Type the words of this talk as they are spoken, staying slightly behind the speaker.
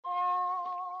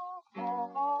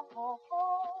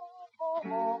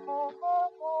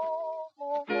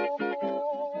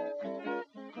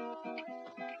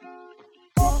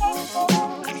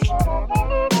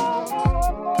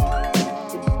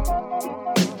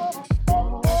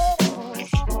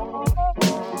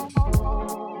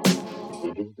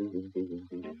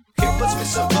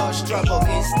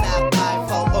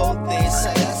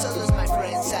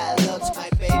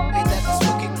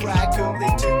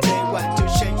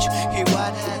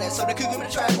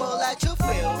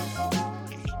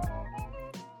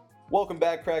Welcome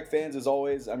back, Crack fans. As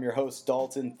always, I'm your host,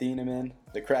 Dalton Thieneman.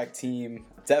 The Crack team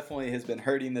definitely has been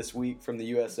hurting this week from the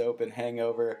U.S. Open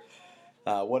hangover.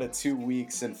 What a 2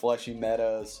 weeks in Flushing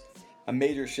Meadows. A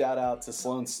major shout out to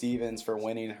Sloane Stephens for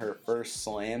winning her first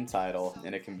slam title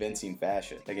in a convincing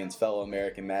fashion against fellow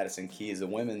American Madison Keys. The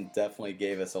women definitely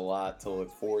gave us a lot to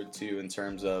look forward to in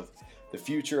terms of the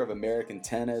future of American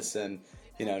tennis and,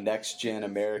 next gen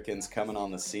Americans coming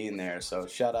on the scene there. So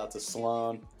shout out to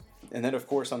Sloane. And then, of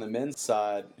course, on the men's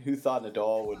side, who thought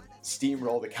Nadal would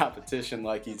steamroll the competition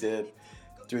like he did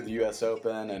through the U.S.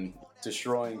 Open and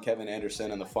destroying Kevin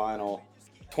Anderson in the final?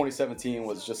 2017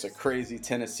 was just a crazy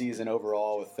tennis season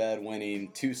overall, with Fed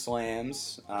winning 2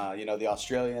 slams, the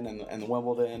Australian and the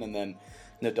Wimbledon, and then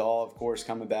Nadal, of course,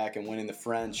 coming back and winning the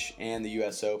French and the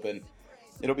U.S. Open.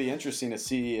 It'll be interesting to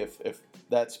see if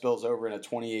that spills over into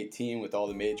 2018 with all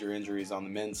the major injuries on the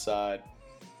men's side.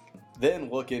 Then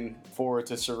looking forward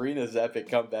to Serena's epic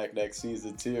comeback next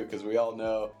season too, because we all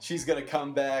know she's going to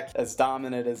come back as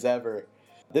dominant as ever.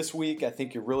 This week, I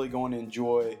think you're really going to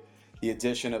enjoy the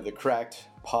addition of the Cracked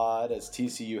Pod as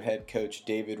TCU head coach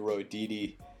David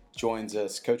Roditi joins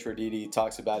us. Coach Roditi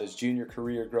talks about his junior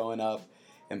career growing up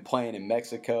and playing in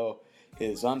Mexico,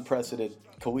 his unprecedented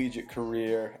collegiate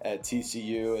career at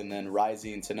TCU, and then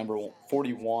rising to number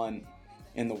 41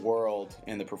 in the world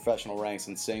in the professional ranks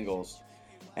in singles.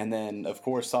 And then, of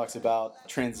course, talks about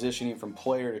transitioning from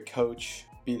player to coach,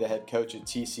 be the head coach at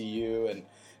TCU, and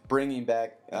bringing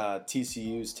back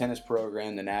TCU's tennis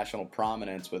program to national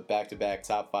prominence with back-to-back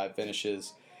top 5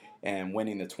 finishes and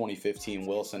winning the 2015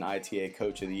 Wilson ITA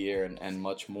Coach of the Year and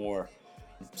much more.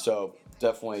 So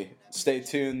definitely stay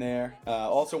tuned there.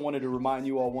 Also wanted to remind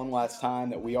you all one last time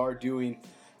that we are doing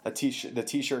the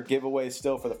t-shirt giveaway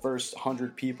still for the first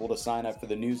 100 people to sign up for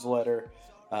the newsletter.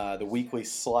 The weekly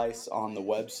slice on the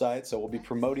website. So we'll be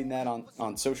promoting that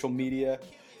on social media.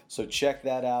 So check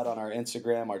that out on our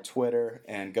Instagram, our Twitter,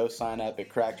 and go sign up at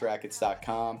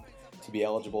crackedrackets.com to be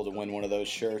eligible to win one of those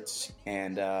shirts.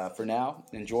 And for now,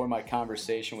 enjoy my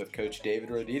conversation with Coach David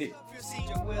Roditi.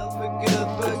 You will be good,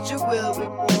 but you will be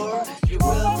more. You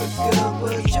will be good,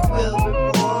 but you will be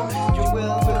more. You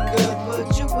will be good,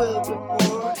 but you will be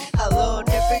more. I learn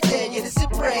every day, it is a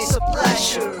praise, a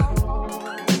pleasure.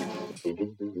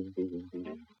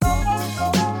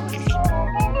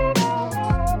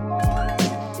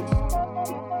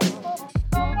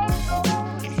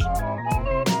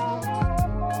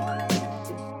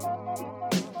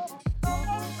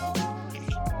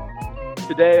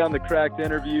 Today on the Cracked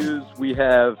Interviews, we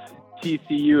have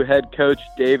TCU head coach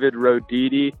David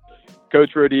Roditi.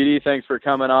 Coach Roditi, thanks for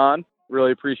coming on.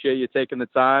 Really appreciate you taking the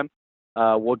time.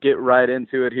 We'll get right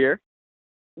into it here.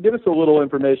 Give us a little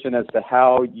information as to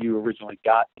how you originally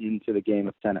got into the game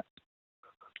of tennis.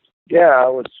 Yeah, I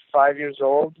was 5 years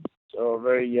old, so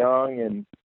very young, and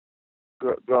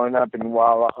growing up in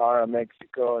Guadalajara,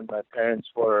 Mexico, and my parents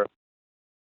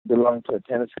belonged to a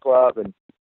tennis club. And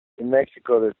in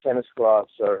Mexico, the tennis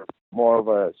clubs are more of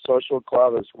a social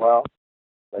club as well.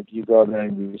 Like, you go there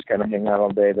and you just kind of hang out all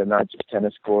day. They're not just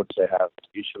tennis courts. They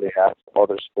usually have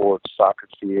other sports, soccer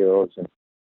fields. And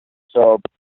so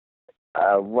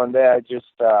one day I just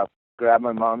grabbed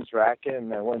my mom's racket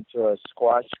and I went to a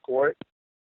squash court.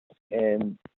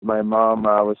 And my mom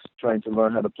was trying to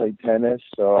learn how to play tennis,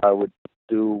 so I would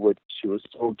do what she was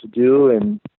told to do,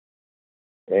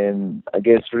 and I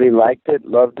guess really liked it,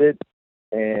 loved it,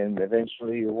 and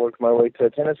eventually worked my way to a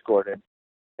tennis court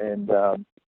and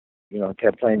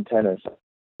kept playing tennis.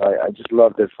 I just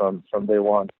loved it from day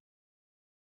one.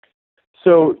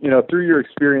 So, through your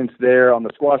experience there on the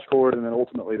squash court and then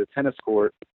ultimately the tennis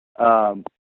court,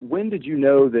 when did you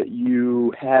know that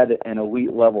you had an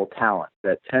elite level talent,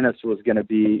 that tennis was going to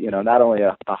be, not only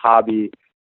a hobby,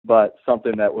 but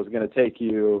something that was going to take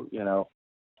you,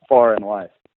 far in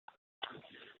life?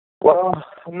 Well,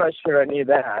 I'm not sure I knew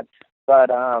that, but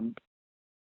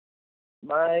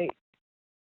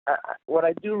what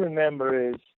I do remember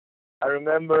is I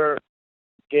remember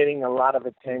getting a lot of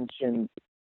attention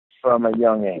from a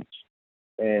young age,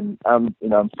 and I'm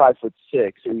 5'6",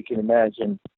 so you can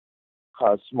imagine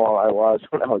how small I was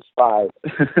when I was 5.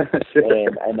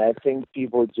 and I think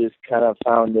people just kind of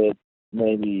found it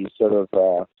maybe sort of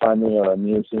funny or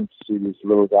amusing to see this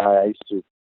little guy. I used to,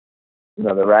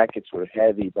 the rackets were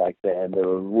heavy back then. They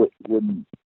were wooden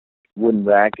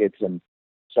rackets, and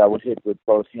so I would hit with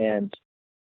both hands.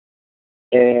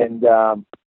 And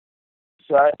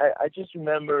so I just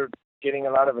remember getting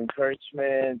a lot of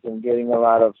encouragement and getting a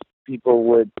lot of people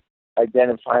would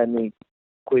identify me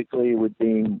quickly with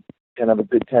being kind of a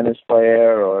good tennis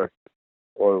player, or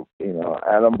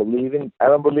I don't believe in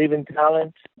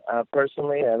talent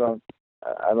personally. I don't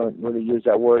I don't really use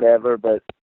that word ever, but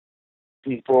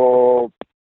people,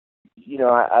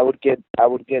 I would get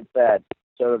that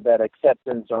sort of that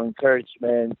acceptance or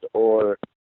encouragement or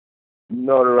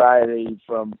notoriety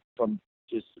from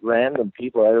just random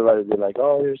people. Everybody would be like,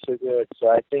 "Oh, you're so good." So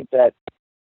I think that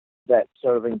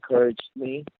sort of encouraged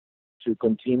me to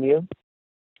continue.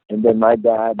 And then my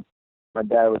dad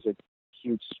was a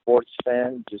huge sports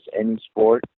fan, just any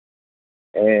sport,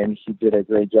 and he did a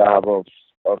great job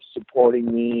of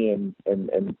supporting me and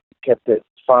kept it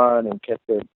fun and kept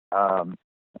it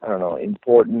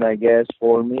important, I guess,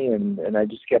 for me, and I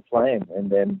just kept playing. And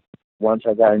then once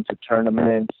I got into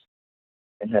tournaments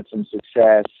and had some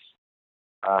success,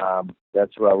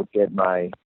 that's where I would get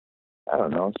my,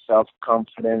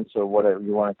 self-confidence or whatever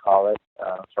you want to call it,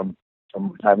 from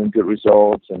having good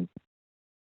results and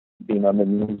being on the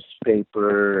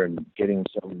newspaper and getting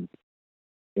some,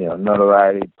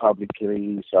 notoriety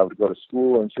publicly. So I would go to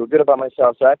school and feel good about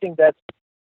myself. So I think that's,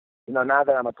 now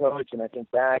that I'm a coach and I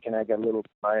think back and I got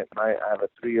I have a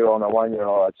 3-year-old and a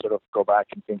 1-year-old, I'd sort of go back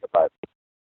and think about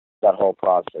that whole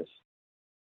process.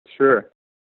 Sure.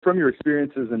 From your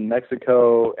experiences in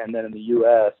Mexico and then in the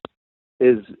U.S.,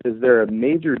 is there a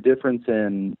major difference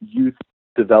in youth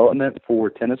development for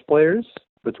tennis players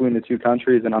between the two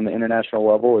countries and on the international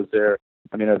level?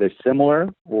 Are they similar,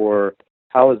 or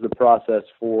how is the process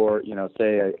for,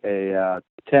 say a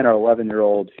 10 or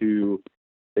 11-year-old who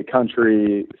the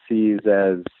country sees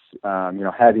as,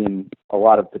 having a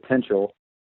lot of potential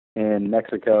in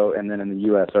Mexico and then in the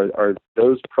U.S.? Are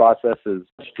those processes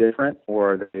different,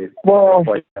 or are they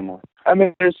quite similar? I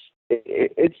mean,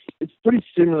 it's pretty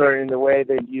similar in the way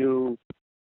that you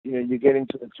get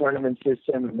into the tournament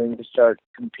system and then you start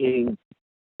competing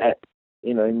at,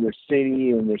 in your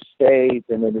city, in your state,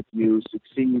 and then if you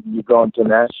succeed, you go into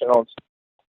nationals.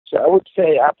 So I would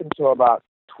say up until about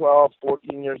 12,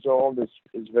 14 years old is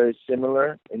very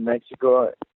similar in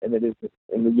Mexico and it is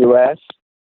in the U.S.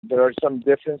 There are some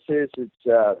differences.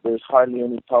 There's hardly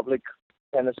any public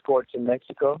tennis courts in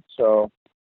Mexico, so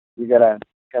you gotta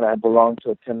kind of belong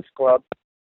to a tennis club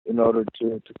in order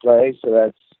to play.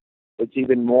 So it's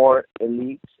even more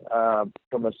elite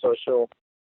from a social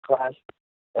class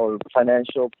or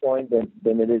financial point than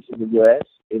it is in the U.S.,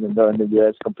 even though in the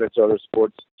U.S. compared to other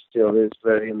sports still is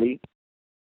very elite.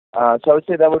 So I would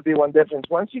say that would be one difference.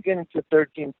 Once you get into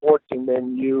 13, 14,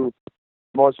 then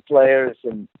most players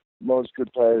and most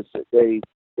good players, they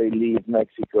leave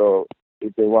Mexico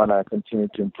if they want to continue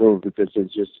to improve, because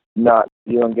it's just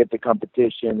you don't get the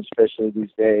competition, especially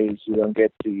these days. You don't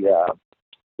get the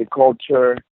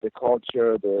culture.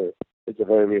 It's a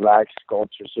very relaxed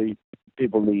culture. So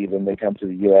people leave and they come to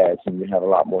the U.S. and you have a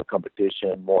lot more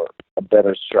competition, a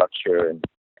better structure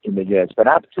in the U.S. But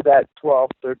up to that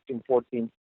 12, 13,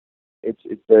 14,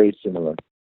 it's very similar.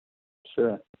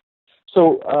 Sure.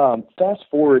 So fast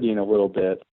forwarding a little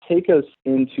bit, take us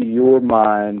into your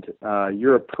mind,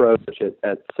 your approach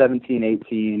at 17,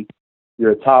 18.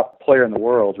 You're a top player in the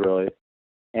world, really,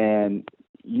 and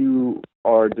you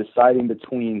are deciding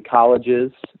between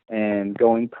colleges and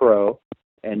going pro,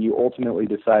 and you ultimately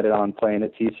decided on playing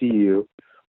at TCU.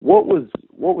 What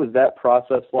was that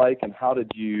process like, and how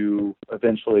did you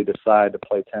eventually decide to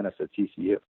play tennis at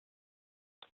TCU?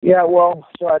 Yeah, well,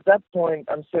 so at that point,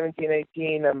 I'm 17,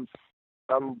 18.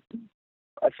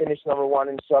 I finished number 1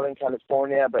 in Southern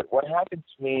California, but what happened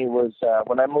to me was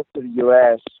when I moved to the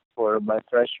U.S. for my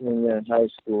freshman year in high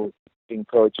school, being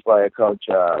coached by a coach,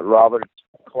 Robert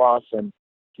Clausen.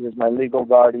 He was my legal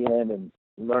guardian and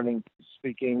learning to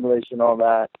speak English and all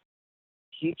that.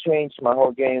 He changed my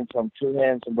whole game from 2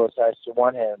 hands on both sides to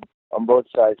 1 hand on both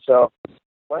sides. So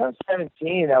when I was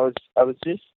 17, I was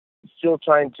just still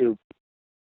trying to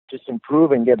just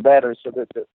improve and get better. So that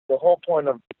the whole point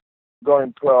of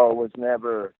going pro was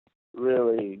never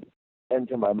really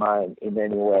into my mind in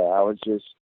any way. I was just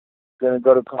going to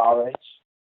go to college,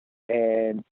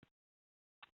 and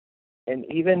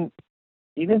even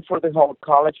for the whole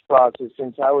college process,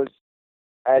 since I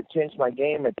had changed my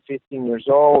game at 15 years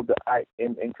old,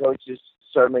 and coaches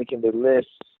started making the lists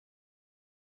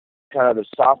kind of the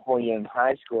sophomore year in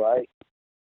high school.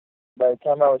 By the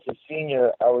time I was a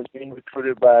senior, I was being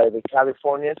recruited by the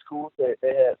California schools. They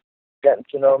had gotten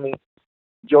to know me,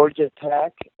 Georgia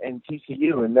Tech and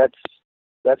TCU, and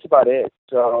that's about it.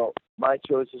 So my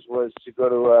choices was to go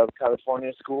to a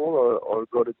California school or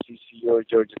go to TCU or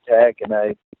Georgia Tech, and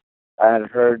I had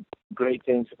heard great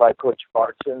things about Coach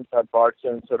Bartzen. Todd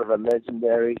Bartzen, sort of a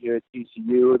legendary here at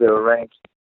TCU. They were ranked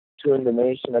 2 in the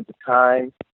nation at the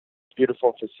time.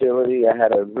 Beautiful facility. I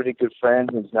had a really good friend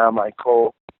who's now my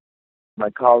my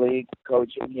colleague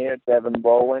coaching here, Devin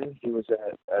Bowen. He was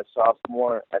a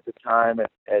sophomore at the time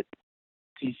at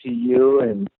TCU,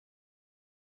 and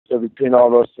so between all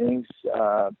those things,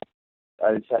 I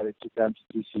decided to come to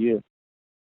TCU.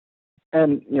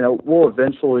 And, we'll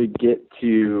eventually get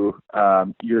to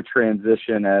your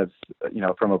transition as,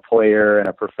 from a player and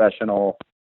a professional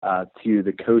to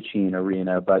the coaching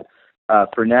arena. But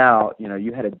for now,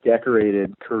 you had a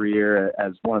decorated career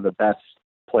as one of the best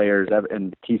players ever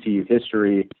in TCU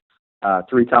history,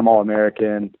 3-time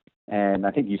All-American, and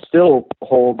I think you still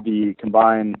hold the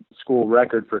combined school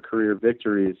record for career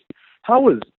victories. How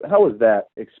was that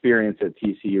experience at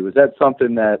TCU? Was that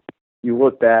something that you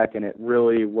look back and it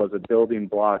really was a building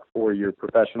block for your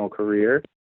professional career?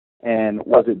 And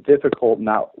was it difficult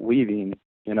not leaving,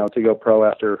 to go pro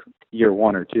after year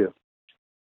 1 or 2?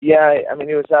 Yeah, I mean,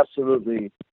 it was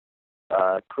absolutely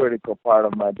a critical part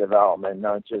of my development,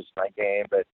 not just my game,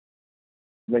 but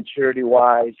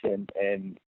maturity-wise and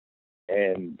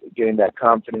getting that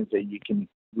confidence that you can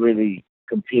really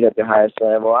compete at the highest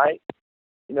level.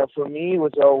 For me, it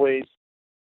was always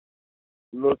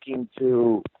looking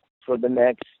for the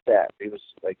next step. It was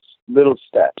like little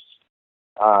steps.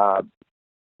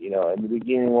 In the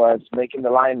beginning was making the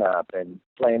lineup and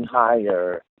playing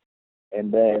higher,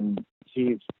 and then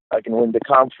see if I can win the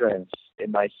conference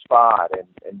in my spot,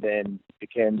 and then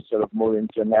became sort of moving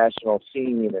to a national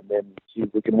scene, and then see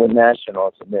if we can win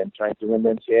nationals, and then trying to win the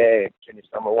NCAA, finish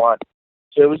number 1.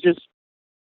 So it was just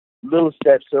little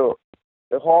steps. So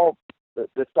the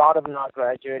thought of not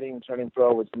graduating and turning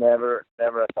pro was never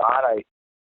a thought.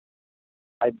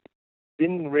 I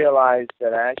didn't realize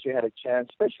that I actually had a chance,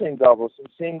 especially in doubles. In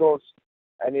singles,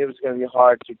 I knew it was going to be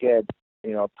hard to get,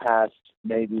 past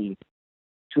maybe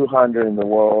 200 in the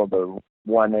world or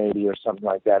 180 or something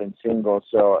like that in singles.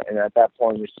 So, and at that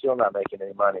point, you're still not making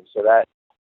any money.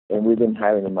 And we didn't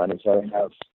have any money, so I didn't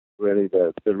have really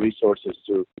the resources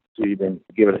to even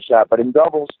give it a shot. But in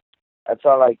doubles, I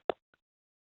felt like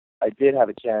I did have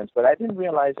a chance, but I didn't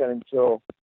realize that until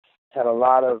I had a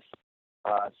lot of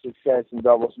success in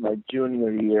doubles my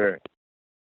junior year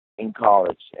in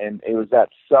college. And it was that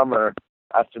summer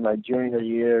after my junior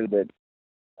year that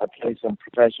I played some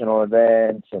professional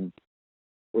events and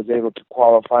was able to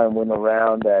qualify and win a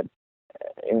round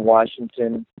in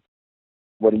Washington,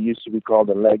 what it used to be called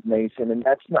the Leg Mason. And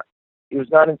it was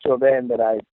not until then that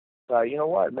I thought, you know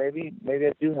what, maybe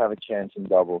I do have a chance in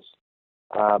doubles.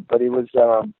 But it was,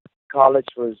 college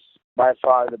was by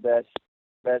far the best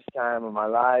time of my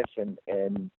life, and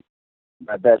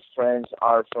my best friends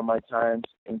are from my times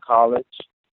in college,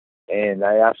 and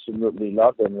I absolutely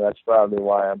love them. And that's probably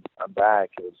why I'm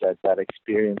back. It was that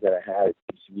experience that I had at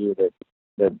TCU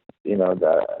that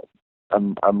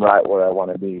I'm right where I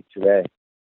want to be today.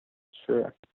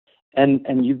 Sure.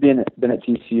 And you've been at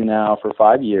TCU now for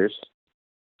 5 years.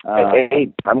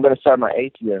 8. I'm going to start my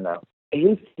 8th year now.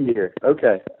 8th year.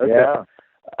 Okay. Yeah.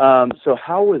 So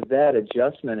how was that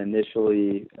adjustment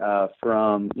initially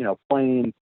from,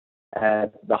 playing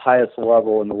at the highest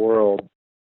level in the world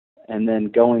and then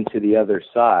going to the other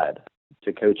side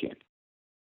to coaching?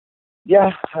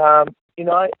 Yeah.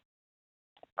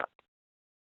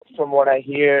 From what I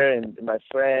hear and my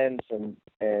friends and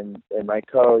my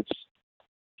coach,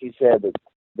 he said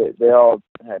that they all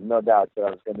had no doubt that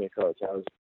I was going to be a coach.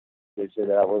 They said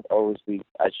that I would always be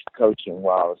coaching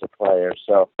while I was a player.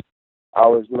 So I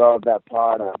always loved that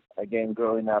part of, again,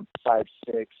 growing up 5'6"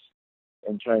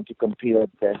 and trying to compete at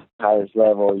the highest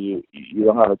level. You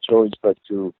don't have a choice but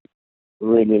to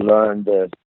really learn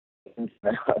the ins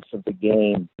and outs of the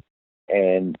game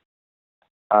and,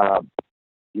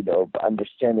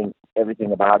 understanding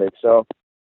everything about it. So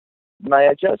my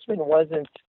adjustment wasn't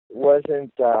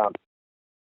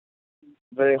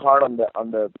very hard on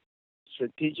the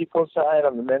strategical side,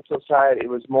 on the mental side. It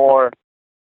was more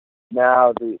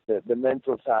now the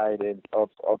mental side of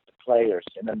the players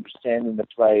and understanding the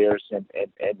players and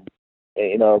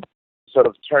sort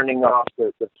of turning off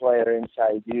the player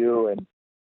inside you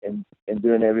and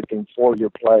doing everything for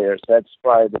your players. That's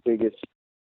probably the biggest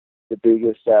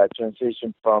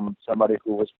transition from somebody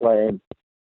who was playing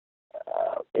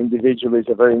individually. It's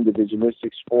a very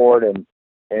individualistic sport, and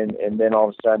then all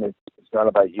of a sudden it's not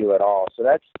about you at all. So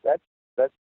that's the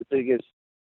biggest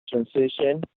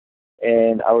transition.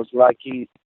 And I was lucky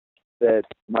that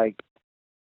my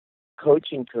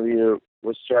coaching career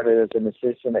was started as an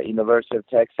assistant at University of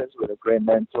Texas with a great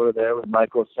mentor there with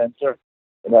Michael Center.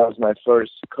 And that was my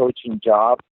first coaching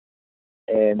job.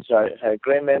 And so I had a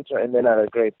great mentor, and then I had a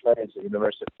great players at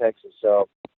University of Texas. So,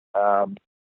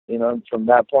 from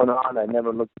that point on, I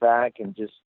never looked back and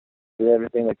just did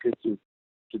everything I could to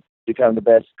become the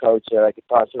best coach that I could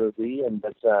possibly be, and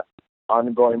that's an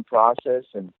ongoing process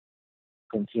and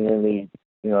continually,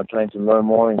 trying to learn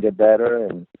more and get better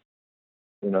and,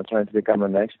 trying to become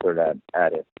an expert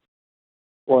at it.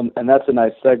 Well, and that's a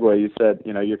nice segue. You said,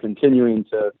 you're continuing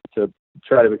to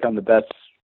try to become the best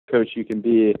coach you can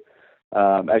be.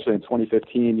 Actually, in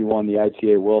 2015, you won the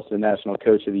ITA Wilson National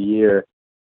Coach of the Year.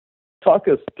 Talk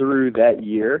us through that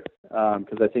year,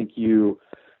 because I think you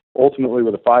ultimately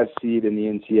were the 5 seed in the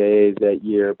NCAAs that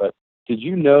year. But did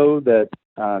you know that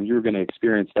you were going to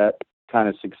experience that kind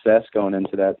of success going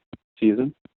into that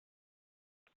season?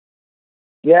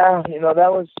 Yeah,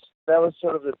 that was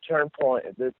sort of the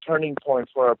turning point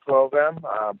for our program.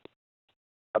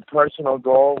 A personal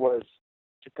goal was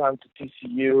to come to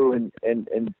TCU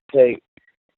and take,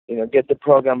 get the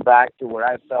program back to where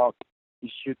I felt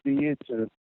it should be, to the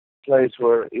place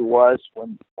where it was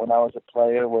when I was a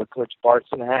player, where Coach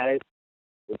Bartzen had it,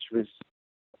 which was,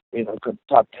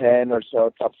 top 10 or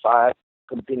so, top 5,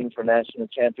 competing for national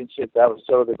championship. That was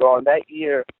sort of the goal. And that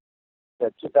year,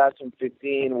 that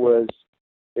 2015, was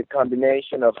the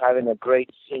combination of having a great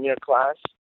senior class,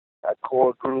 a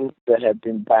core group that had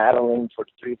been battling for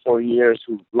 3-4 years,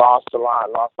 who lost a lot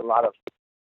of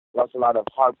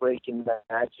heartbreaking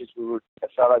matches. I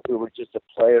felt like we were just a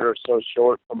player or so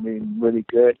short from being really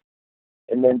good.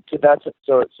 And then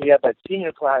so you have that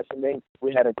senior class, and then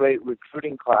we had a great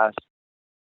recruiting class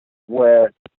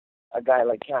where a guy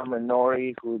like Cameron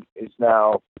Norrie, who is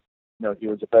now, he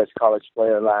was the best college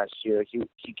player last year.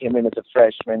 He came in as a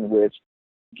freshman with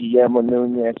Guillermo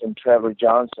Nunez and Trevor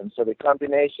Johnson. So the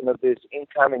combination of this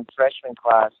incoming freshman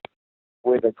class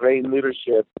with a great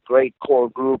leadership, great core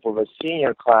group of a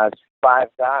senior class, 5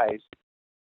 guys,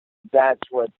 that's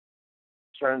what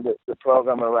turned the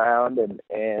program around,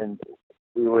 and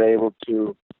we were able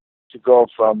to go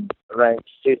from ranked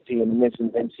 50 and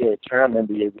missing the NCAA tournament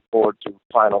the year before to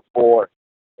Final Four,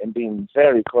 and being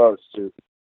very close to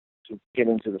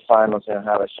getting to the finals and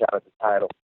have a shot at the title.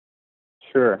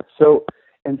 Sure. So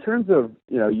in terms of,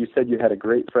 you said you had a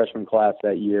great freshman class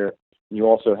that year. You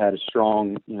also had a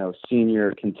strong,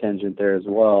 senior contingent there as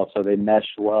well, so they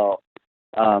meshed well.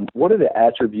 What are the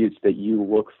attributes that you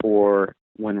look for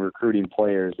when recruiting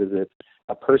players? Is it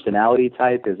a personality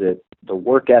type? Is it the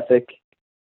work ethic?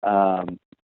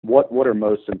 What are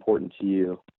most important to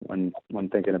you when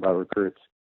thinking about recruits?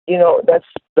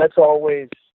 That's always,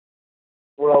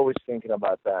 we're always thinking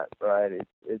about that, right?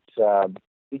 It's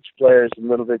each player is a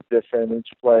little bit different. Each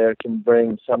player can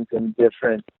bring something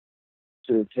different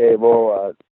to the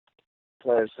table.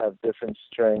 Players have different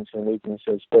strengths and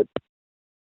weaknesses, but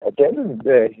at the end of the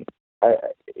day,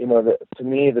 to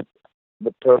me,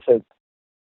 the perfect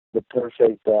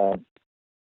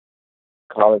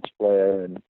college player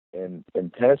and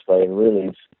tennis player really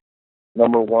is,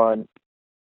 number one,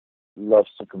 loves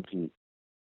to compete.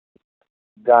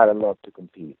 Gotta love to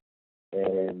compete,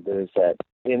 and there's that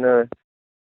inner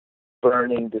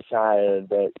burning desire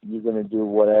that you're going to do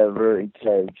whatever it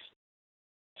takes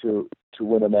to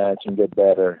win a match and get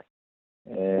better.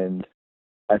 And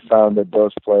I found that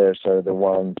those players are the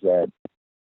ones that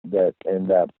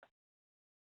end up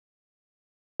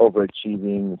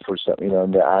overachieving for some,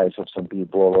 in the eyes of some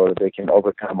people, or they can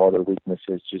overcome other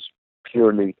weaknesses just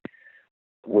purely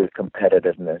with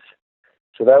competitiveness.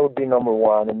 So that would be number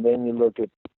one. And then you look at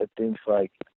things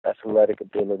like athletic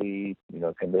ability,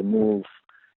 can they move,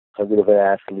 how good of an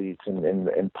athlete,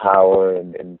 and power,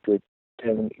 and good,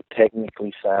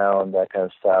 technically sound, that kind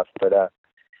of stuff. But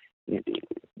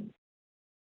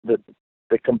the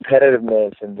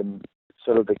competitiveness and the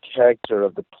sort of the character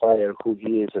of the player, who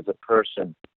he is as a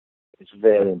person, is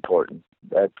very important.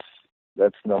 That's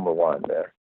number one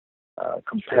there.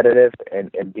 Competitive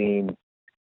and being,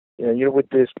 you're with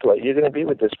this player. You're going to be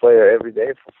with this player every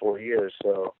day for 4 years.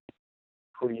 So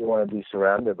who do you want to be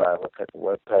surrounded by?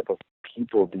 What type of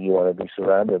people do you want to be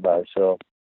surrounded by? So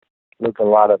look a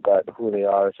lot about who they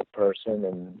are as a person,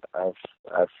 and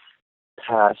I've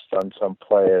passed on some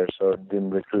players or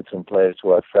didn't recruit some players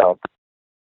who I felt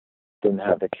didn't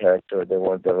have the character. They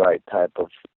weren't the right type of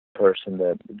person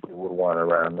that we would want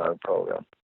around our program.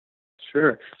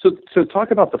 Sure. So talk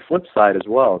about the flip side as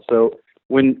well. So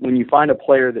when you find a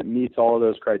player that meets all of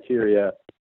those criteria,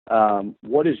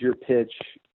 what is your pitch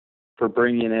for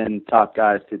bringing in top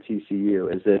guys to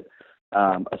TCU? Is it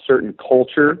a certain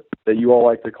culture that you all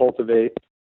like to cultivate?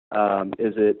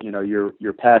 Is it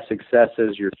your past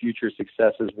successes, your future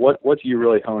successes? What do you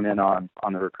really hone in on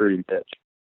the recruiting pitch?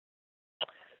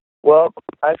 Well,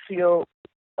 I feel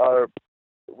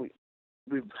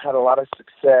we've had a lot of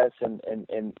success, and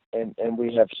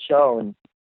we have shown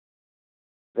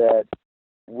that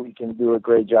we can do a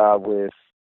great job with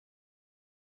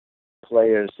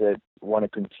players that want to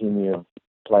continue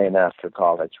playing after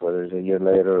college, whether it's a year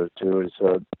later or two.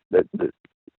 So that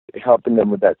helping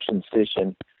them with that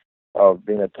transition of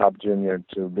being a top junior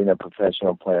to being a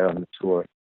professional player on the tour.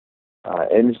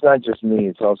 And it's not just me;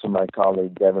 it's also my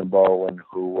colleague Devin Bowen,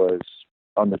 who was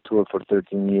on the tour for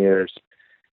 13 years.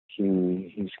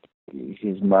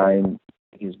 His mind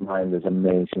is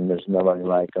amazing. There's nobody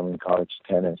like him in college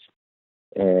tennis,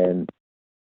 and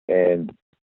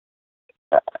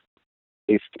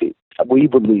we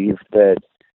believe that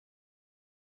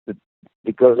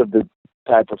because of the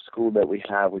type of school that we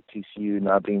have with TCU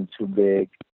not being too big,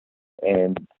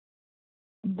 and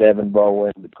Devin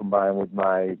Bowen combined with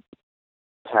my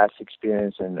past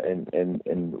experience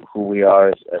and who we are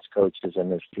as coaches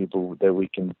and as people, that we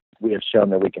have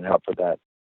shown that we can help with that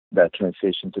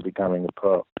transition to becoming a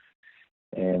pro.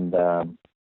 And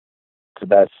so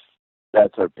that's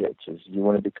our pitch. Is you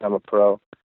want to become a pro?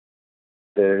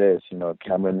 There it is.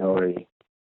 Cameron Norrie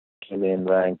came in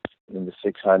ranked in the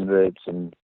 600s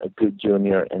and a good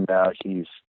junior, and now he's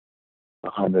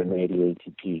 180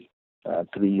 ATP.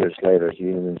 3 years later, he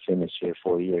didn't even finish here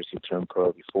 4 years. He turned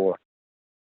pro before,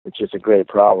 which is a great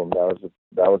problem.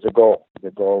 That was a goal.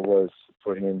 The goal was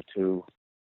for him to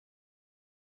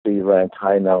be ranked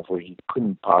high enough where he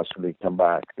couldn't possibly come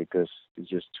back because he's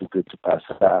just too good to pass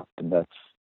it up. And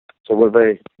so we're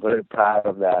very, very proud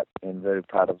of that, and very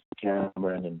proud of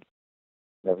Cameron, and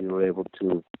that we were able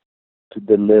to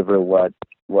deliver what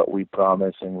we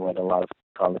promise and what a lot of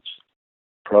college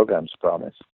programs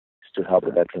promise, is to help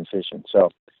with that transition. So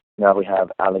now we have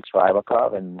Alex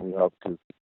Rybakov, and we hope to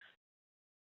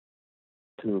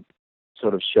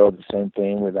sort of show the same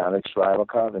thing with Alex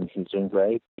Rybakov, and he's doing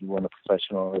great. He won a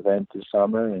professional event this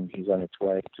summer, and he's on its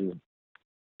way to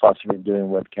possibly doing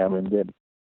what Cameron did.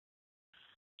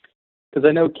 Because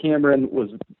I know Cameron was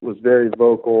very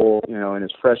vocal, in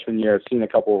his freshman year. I've seen a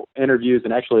couple interviews,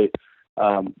 and actually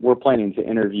we're planning to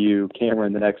interview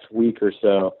Cameron the next week or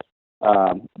so.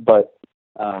 But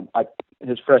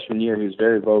his freshman year, he was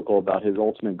very vocal about his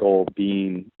ultimate goal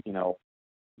being,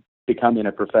 becoming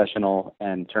a professional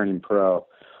and turning pro.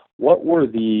 What were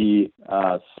the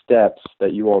steps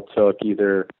that you all took,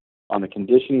 either on the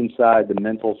conditioning side, the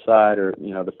mental side, or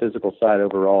the physical side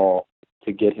overall,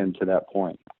 to get him to that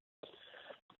point?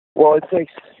 Well, it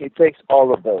takes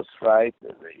all of those, right?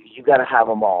 You got to have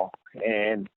them all.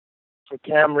 And for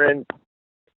Cameron,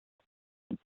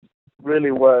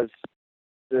 really was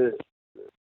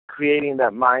creating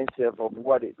that mindset of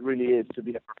what it really is to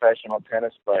be a professional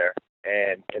tennis player.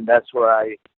 And that's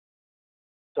where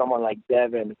someone like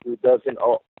Devin, who doesn't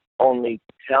only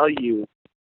tell you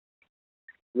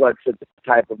what's the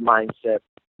type of mindset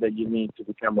that you need to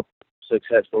become a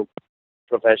successful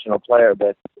professional player,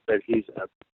 but he's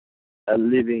a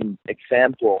living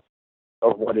example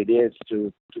of what it is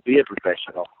to be a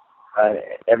professional,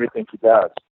 everything he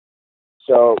does.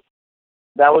 So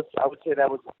I would say that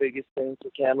was the biggest thing for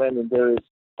Cameron, and there is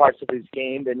parts of his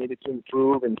game that needed to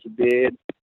improve, and he did.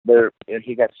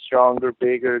 He got stronger,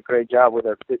 bigger. Great job with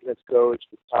our fitness coach,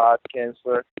 with Todd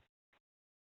Kensler.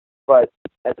 But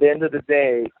at the end of the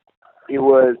day, it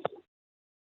was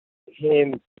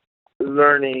him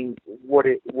learning what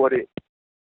is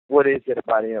it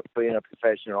about being a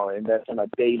professional, and that's on a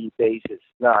daily basis.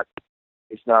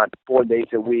 It's not 4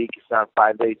 days a week. It's not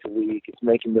 5 days a week. It's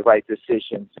making the right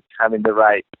decisions, having the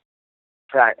right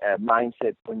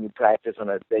mindset when you practice on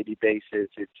a daily basis.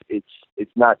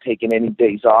 It's not taking any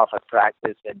days off at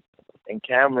practice. And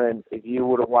Cameron, if you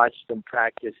would have watched him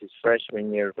practice his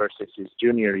freshman year versus his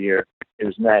junior year, it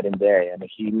was night and day. And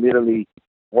he literally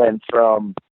went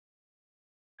from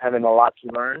having a lot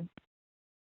to learn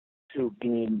to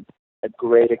being a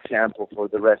great example for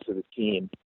the rest of the team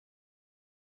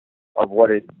of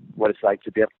what it's like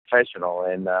to be a professional.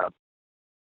 And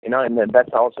and then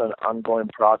that's also an ongoing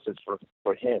process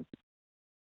for him.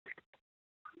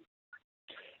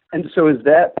 And so is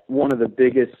that one of the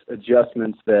biggest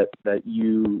adjustments that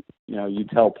you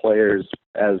tell players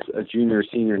as a junior,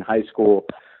 senior in high school,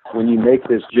 when you make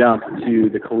this jump to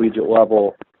the collegiate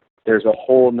level, there's a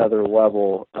whole nother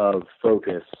level of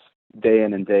focus day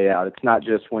in and day out. It's not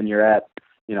just when you're at,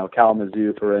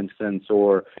 Kalamazoo, for instance,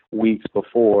 or weeks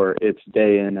before, it's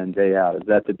day in and day out. Is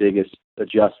that the biggest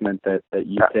adjustment that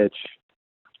you pitch?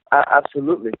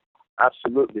 Absolutely.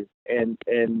 And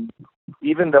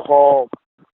even the whole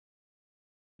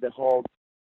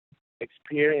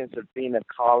experience of being a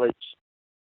college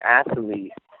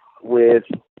athlete with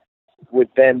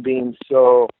them being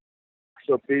so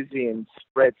busy and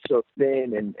spread so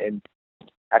thin, and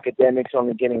academics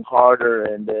only getting harder,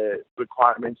 and the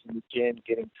requirements in the gym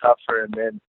getting tougher, and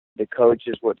then the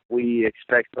coaches, what we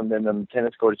expect from them on the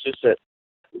tennis court. It's just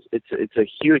it's a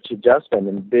huge adjustment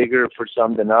and bigger for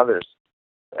some than others.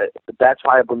 That's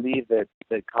why I believe that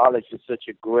college is such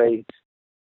a great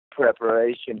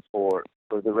preparation for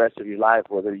the rest of your life,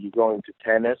 whether you go into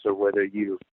tennis or whether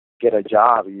you get a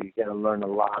job. You're going to learn a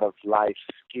lot of life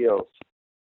skills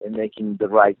in making the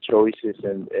right choices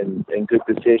and good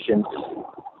decisions,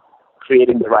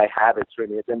 creating the right habits.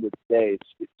 Really, at the end of the day,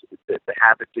 it's the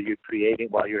habits that you're creating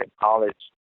while you're in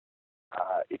college.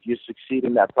 If you succeed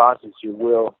in that process, you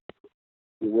will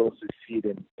succeed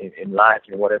in life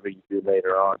and whatever you do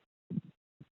later on.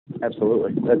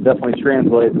 Absolutely. That definitely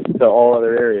translates to all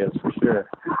other areas for sure.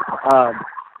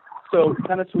 So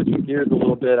kind of switching gears a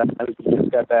little bit, I know you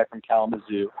just got back from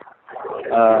Kalamazoo.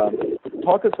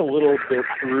 Talk us a little bit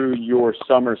through your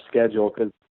summer schedule,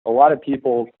 because a lot of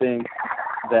people think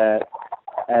that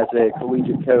as a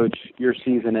collegiate coach, your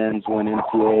season ends when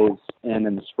NCAAs end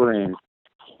in the spring.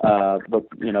 But,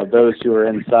 those who are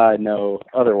inside know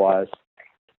otherwise.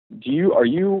 Are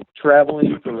you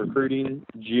traveling for recruiting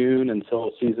June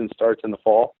until season starts in the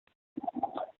fall?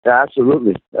 Yeah,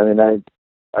 absolutely. I mean,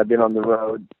 I've been on the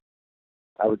road.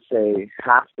 I would say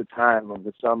half the time of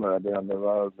the summer I've been on the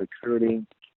road recruiting.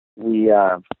 We,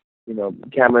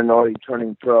 Cameron Norrie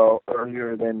turning pro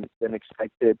earlier than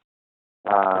expected.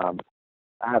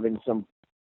 Having some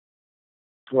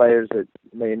players that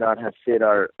may not have fit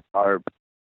our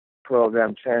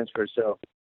program transfer. So,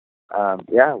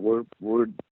 we're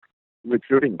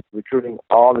recruiting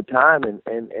all the time,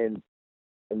 and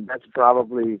that's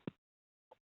probably,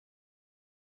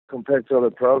 compared to other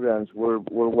programs, we're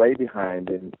way behind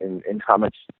in how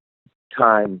much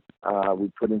time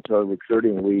we put into our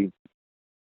recruiting.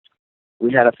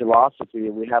 We have a philosophy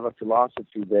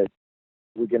that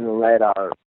we're going to let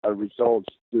our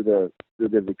results do the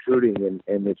recruiting,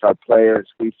 and if our players,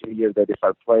 we figure that if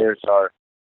our players are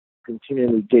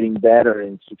continually getting better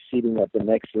and succeeding at the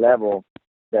next level,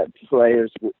 that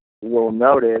players will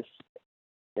notice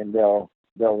and they'll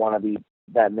want to be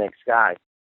that next guy.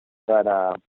 But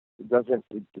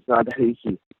it's not that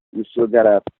easy. You still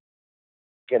gotta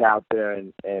get out there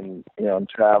and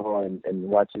travel and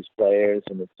watch these players,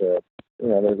 and it's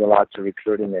there's a lot to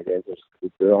recruiting. I guess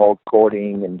it's the whole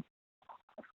courting, and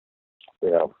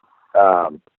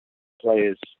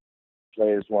players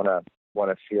want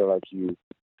to feel like you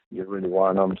really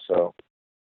want them. So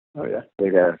they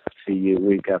gotta see you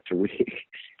week after week.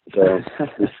 So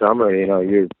this summer,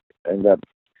 you end up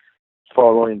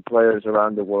following players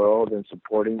around the world and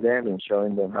supporting them and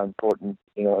showing them how important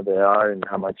they are and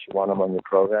how much you want them on your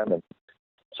program. And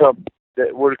so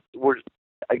we're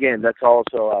again, that's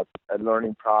also a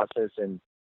learning process and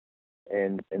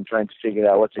trying to figure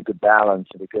out what's a good balance,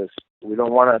 because we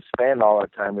don't want to spend all our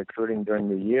time recruiting during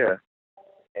the year,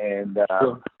 and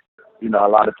sure. A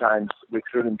lot of times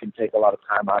recruiting can take a lot of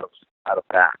time out of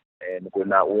that, and we're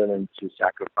not willing to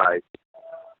sacrifice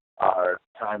our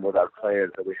time with our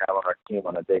players that we have on our team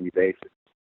on a daily basis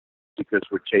because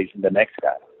we're chasing the next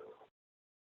guy.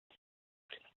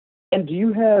 And do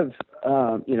you have,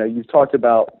 you've talked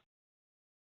about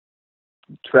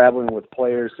traveling with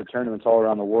players to tournaments all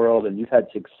around the world, and you've had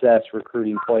success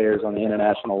recruiting players on the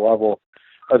international level.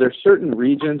 Are there certain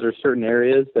regions or certain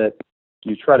areas that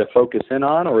you try to focus in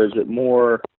on, or is it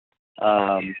more,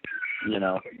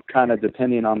 kind of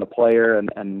depending on the player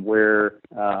and where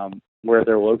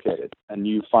they're located and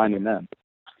you finding them?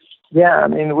 Yeah, I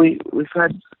mean, we've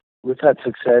had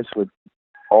success with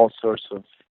all sorts of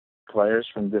players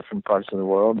from different parts of the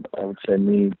world. I would say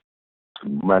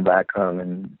my background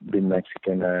and being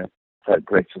Mexican, I've had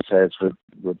great success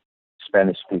with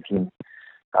Spanish-speaking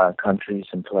countries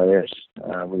and players.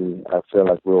 I feel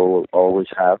like we will always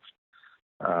have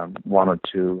one or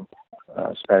two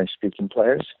Spanish-speaking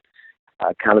players.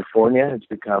 California has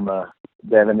become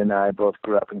Devin and I both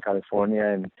grew up in California,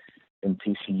 and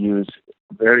TCU is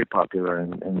very popular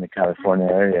in the California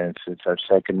area. It's our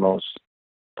second most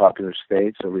popular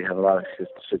state, so we have a lot of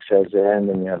success there. And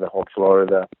then you have the whole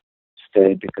Florida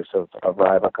state because of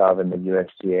Rybakov and the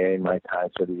USTA and my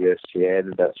ties to the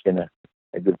USTA. That's been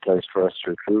a good place for us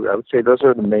to recruit. I would say those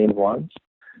are the main ones.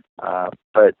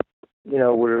 But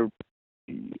we're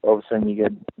all of a sudden you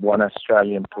get one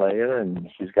Australian player and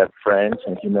he's got friends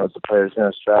and he knows the players in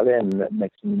Australia, and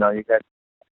next thing you know, you got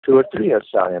 2 or 3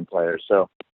 Australian players. So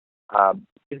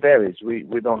it varies.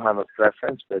 We don't have a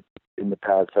preference, but in the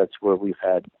past that's where we've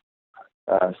had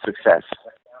success.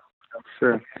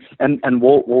 Sure. And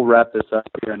we'll wrap this up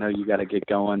here. I know you got to get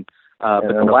going. But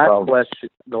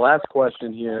the last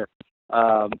question here,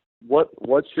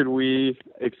 what should we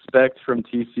expect from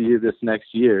TCU this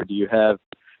next year? Do you have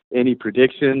any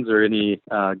predictions or any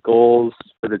goals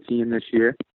for the team this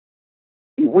year?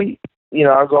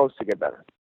 Our goal is to get better.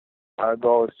 Our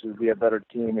goal is to be a better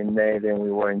team in May than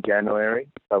we were in January.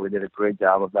 So we did a great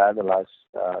job of that the last,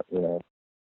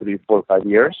 3, 4, 5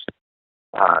 years.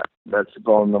 That's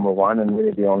goal number one, and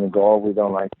really the only goal. We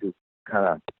don't like to kind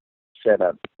of set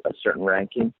up a certain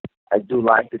ranking. I do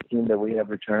like the team that we have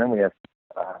returned. We have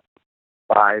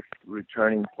 5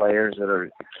 returning players that are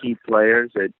key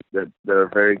players that are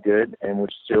very good, and we're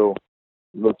still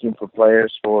looking for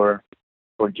players for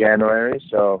January.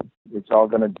 So it's all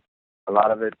a lot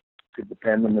of it could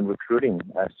depend on the recruiting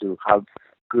as to how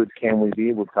good can we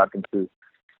be. We're talking to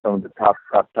some of the top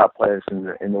players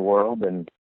in the world, and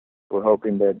we're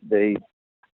hoping that they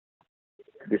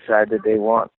decide that they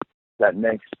want that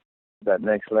next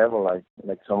level, like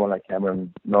someone like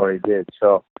Cameron Norrie did.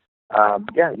 So,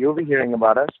 you'll be hearing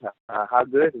about us. How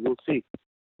good, we'll see.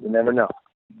 You never know.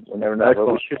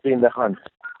 But we should be in the hunt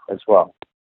as well.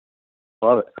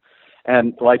 Love it.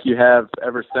 And like you have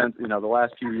ever since, the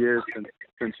last few years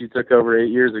since you took over 8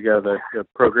 years ago, the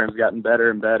program's gotten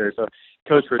better and better. So,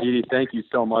 Coach Roditi, thank you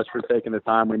so much for taking the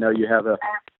time. We know you have a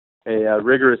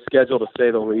rigorous schedule, to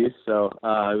say the least. So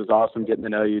it was awesome getting to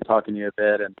know you, talking to you a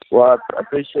bit. And well, I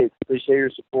appreciate your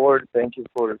support. Thank you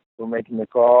for making the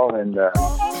call. And if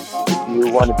you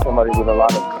wanted somebody with a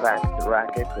lot of cracked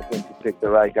rackets, I think you picked the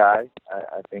right guy.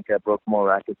 I think I broke more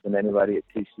rackets than anybody at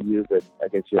TCU, but I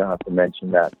guess you don't have to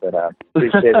mention that. But I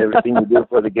appreciate everything you do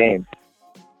for the game.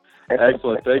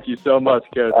 Excellent. Thank you so much,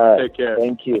 Coach. Take care.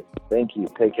 Thank you.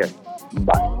 Take care.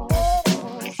 Bye.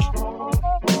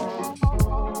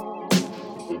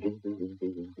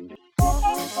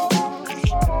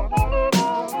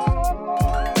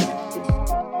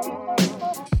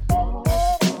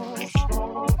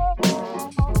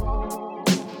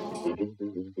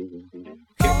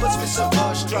 So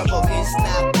much trouble, it's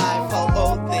not my fault.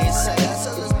 All this I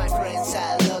also lose my friends,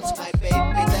 I lost my baby.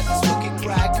 That is smoking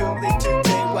crack, only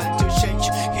today want to change.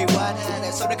 He wanted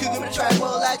it, so I could give it a try.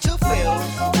 Well, I to feel.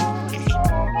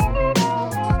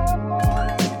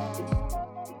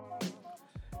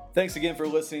 Thanks again for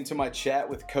listening to my chat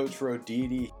with Coach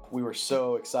Roditi. We were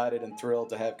so excited and thrilled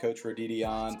to have Coach Roditi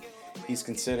on. He's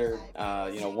considered,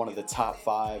 one of the top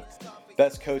 5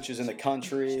 best coaches in the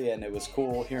country, and it was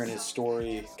cool hearing his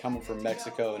story coming from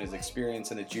Mexico and his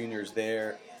experience in the juniors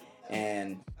there,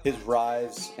 and his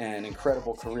rise and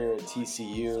incredible career at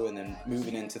TCU, and then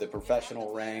moving into the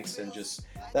professional ranks, and just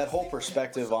that whole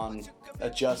perspective on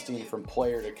adjusting from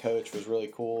player to coach was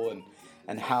really cool,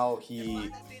 and how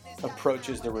he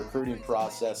approaches the recruiting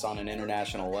process on an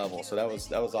international level. So that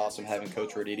was awesome having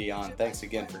Coach Roditi on. Thanks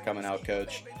again for coming out,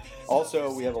 Coach.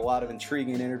 Also, we have a lot of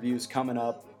intriguing interviews coming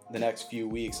up the next few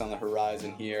weeks on the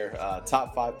horizon here.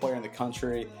 Top 5 player in the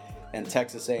country and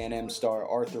Texas A&M star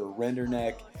Arthur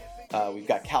Rinderneck. We've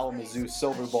got Kalamazoo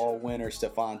Silver Ball winner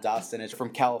Stefan Dostanic from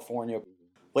California.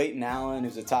 Leighton Allen,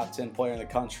 who's a top 10 player in the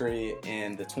country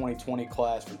in the 2020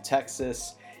 class from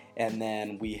Texas. And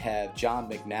then we have John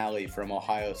McNally from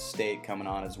Ohio State coming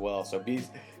on as well. So be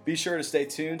sure to stay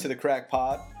tuned to the Crack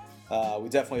Pod. We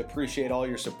definitely appreciate all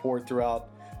your support throughout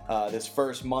this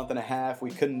first month and a half.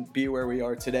 We couldn't be where we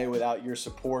are today without your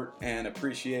support and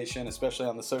appreciation, especially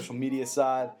on the social media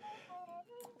side.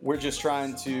 We're just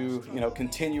trying to,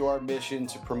 continue our mission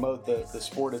to promote the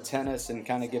sport of tennis and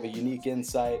kind of give a unique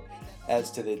insight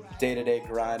as to the day-to-day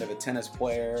grind of a tennis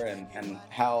player and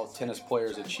how tennis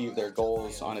players achieve their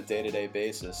goals on a day-to-day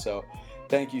basis. So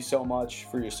thank you so much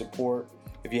for your support.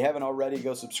 If you haven't already,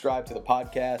 go subscribe to the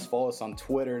podcast, follow us on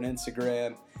Twitter and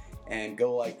Instagram, and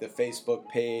go like the Facebook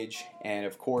page, and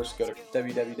of course go to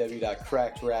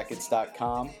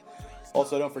www.crackedrackets.com.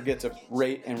 Also, don't forget to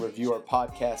rate and review our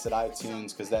podcast at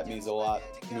iTunes, because that means a lot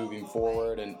moving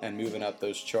forward and moving up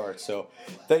those charts. So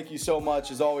thank you so much,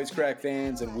 as always, Crack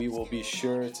fans, and we will be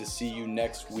sure to see you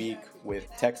next week with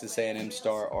Texas A&M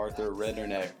star Arthur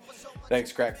Rinderneck.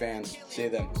 Thanks, Crack fans. See you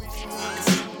then.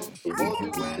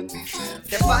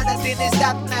 The final thing is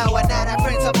stop now, and not our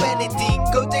friends of anything.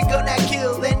 Go they gonna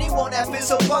kill anyone that feels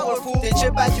so powerful. They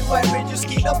trip by you, I read your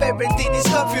skin up, everything is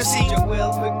confusing. You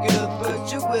will be good,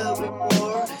 but you will be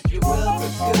more. You will be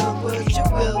good, but you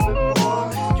will be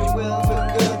more. You will be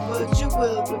good, but you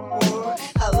will be more.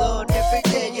 Alone every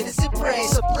day, it is a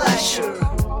praise of pleasure.